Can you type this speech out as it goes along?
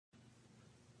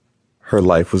Her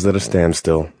life was at a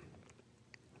standstill.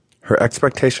 Her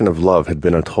expectation of love had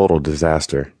been a total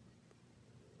disaster.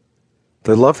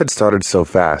 Their love had started so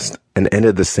fast and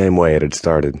ended the same way it had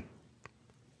started.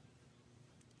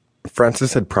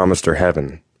 Francis had promised her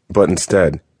heaven, but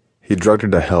instead, he drugged her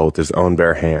to hell with his own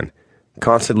bare hand,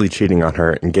 constantly cheating on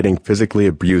her and getting physically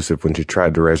abusive when she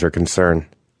tried to raise her concern.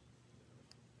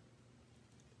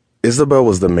 Isabel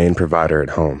was the main provider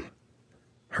at home.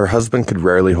 Her husband could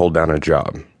rarely hold down a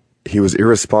job. He was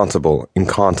irresponsible and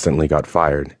constantly got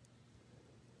fired.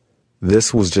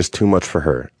 This was just too much for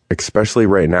her, especially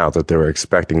right now that they were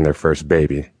expecting their first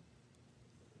baby.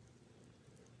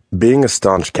 Being a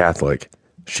staunch Catholic,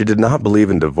 she did not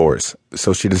believe in divorce,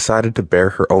 so she decided to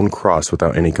bear her own cross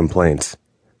without any complaints.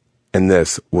 And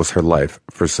this was her life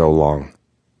for so long.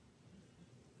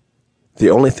 The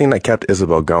only thing that kept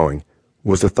Isabel going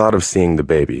was the thought of seeing the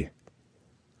baby.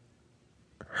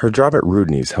 Her job at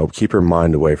Rudney's helped keep her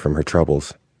mind away from her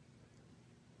troubles.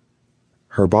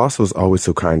 Her boss was always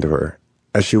so kind to her,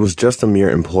 as she was just a mere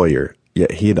employer,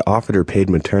 yet he had offered her paid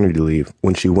maternity leave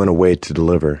when she went away to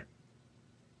deliver.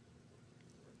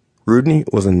 Rudney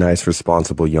was a nice,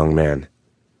 responsible young man.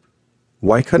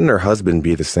 Why couldn't her husband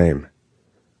be the same?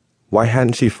 Why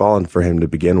hadn't she fallen for him to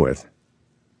begin with?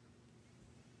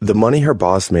 The money her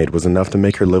boss made was enough to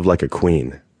make her live like a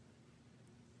queen.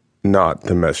 Not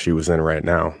the mess she was in right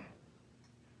now.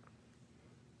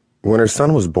 When her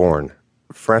son was born,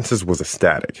 Francis was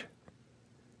ecstatic.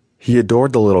 He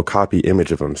adored the little copy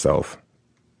image of himself.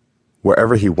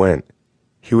 Wherever he went,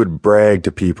 he would brag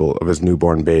to people of his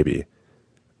newborn baby.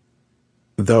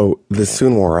 Though this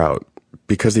soon wore out,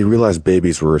 because he realized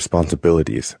babies were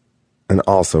responsibilities, and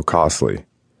also costly.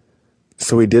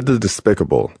 So he did the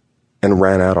despicable, and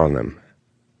ran out on them.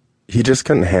 He just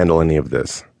couldn't handle any of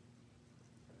this.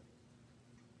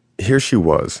 Here she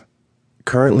was,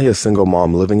 currently a single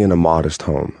mom living in a modest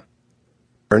home,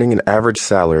 earning an average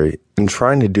salary and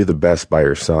trying to do the best by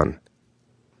her son.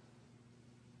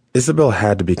 Isabel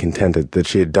had to be contented that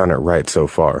she had done it right so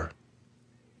far.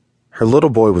 Her little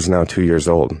boy was now 2 years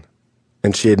old,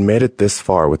 and she had made it this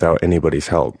far without anybody's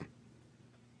help.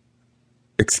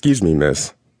 "Excuse me,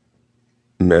 miss."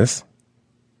 "Miss?"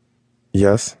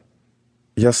 "Yes.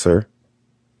 Yes, sir."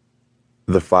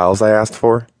 "The files I asked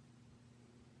for?"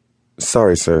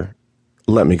 "Sorry, sir.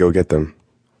 Let me go get them."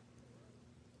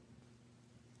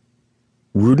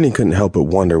 Rudney couldn't help but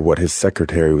wonder what his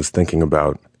secretary was thinking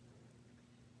about.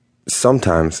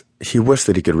 Sometimes he wished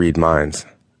that he could read minds,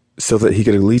 so that he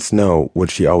could at least know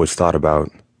what she always thought about.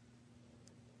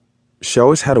 She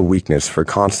always had a weakness for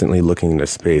constantly looking into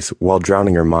space while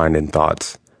drowning her mind in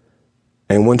thoughts.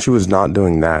 And when she was not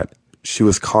doing that, she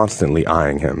was constantly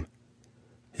eyeing him.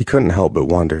 He couldn't help but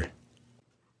wonder.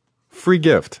 Free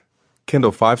gift.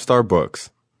 Kindle 5-star books.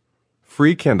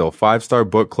 Free Kindle 5-star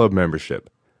book club membership.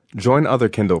 Join other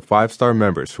Kindle 5-star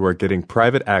members who are getting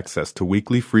private access to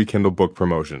weekly free Kindle book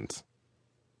promotions.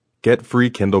 Get free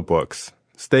Kindle books.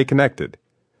 Stay connected.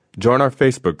 Join our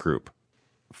Facebook group.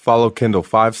 Follow Kindle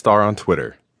 5-star on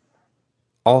Twitter.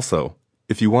 Also,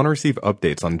 if you want to receive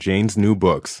updates on Jane's new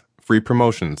books, free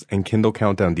promotions, and Kindle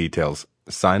countdown details,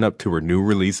 sign up to her new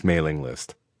release mailing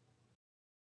list.